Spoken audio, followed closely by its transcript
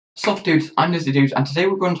Sup dudes, I'm Lizzy Dude, and today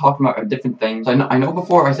we're going to talk about different things. I know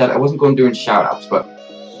before I said I wasn't going to do any shoutouts, but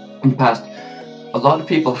in the past, a lot of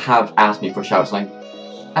people have asked me for shoutouts, and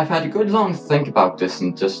I've had a good long think about this,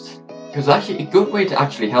 and just, because it's actually a good way to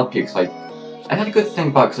actually help you, because I had a good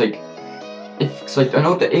think about, because I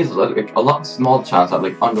know there is a lot of small channels that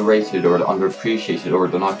are underrated or underappreciated, or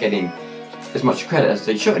they're not getting as much credit as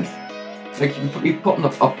they should. You're putting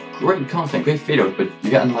up great content, great videos, but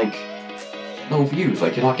you're getting no views,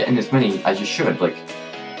 you're not getting as many as you should.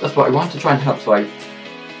 That's what I want to try and help, so I've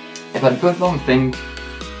had a good long think,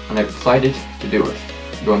 and I've decided to do it.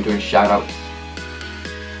 I'm going doing shoutouts.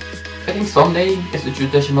 I think Sunday is the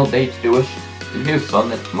traditional day to do it. You can do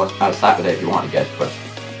Sunday, Saturday if you want to get it, but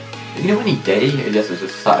you can do any day. I guess it's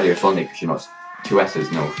just Saturday or Sunday, because it's two S's,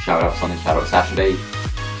 shoutout Sunday, shoutout Saturday.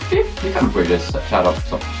 You can bring this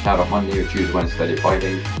shoutout Monday or Tuesday, Wednesday,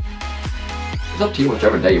 Friday. It's up to you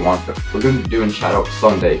whichever day you want, but we're going to be doing shoutout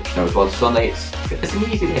Sunday, as well. Sunday, it's an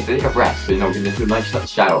easy day, it's a day of rest, so we can just do a nice little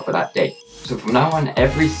shoutout for that day. So from now on,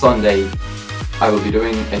 every Sunday, I will be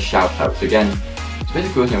doing a shoutout. So again, it's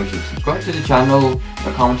basically good, you should subscribe to the channel,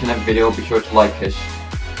 comment on every video, be sure to like it,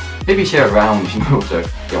 maybe share it around, to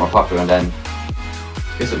get more popular, and then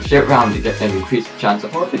share it around to get maybe increase the chance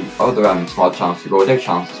of other small channels to grow their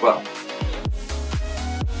channels as well.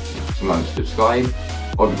 So subscribe,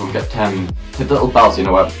 or we will get hit the little bells,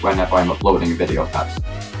 whenever I'm uploading a video. That's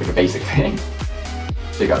like a basic thing.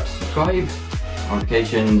 So you got subscribe,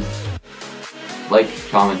 notifications, like,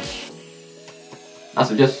 comment.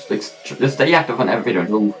 Also just stay active on every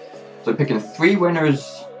video. So picking 3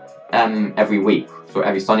 winners every week. So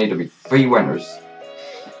every Sunday there'll be 3 winners.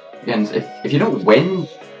 Again, if you don't win,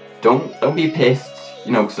 don't be pissed,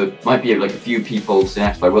 because it might be a few people. So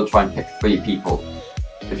next I will try and pick 3 people.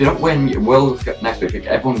 If you don't win, you will next week.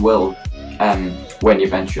 Everyone will win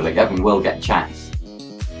eventually. Everyone will get a chance.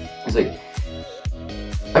 It's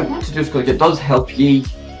I want to do this because it does help you.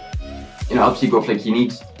 Helps you go. You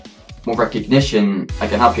need more recognition. I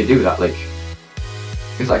can help you do that.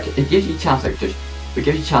 Because it gives you a chance. It gives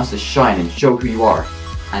you a chance to shine and show who you are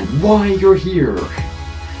and why you're here.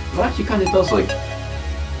 It actually kind of does.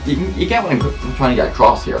 You get what I'm trying to get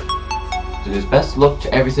across here. So just best luck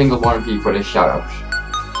to every single one of you for this shout out.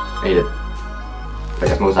 Made it. I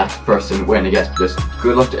guess most active person win, I guess, but just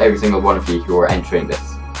good luck to every single one of you who are entering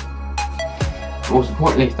this. Most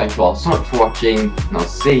importantly, thank you all so much for watching, and I'll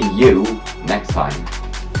see you next time.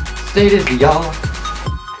 Stay Disney, y'all!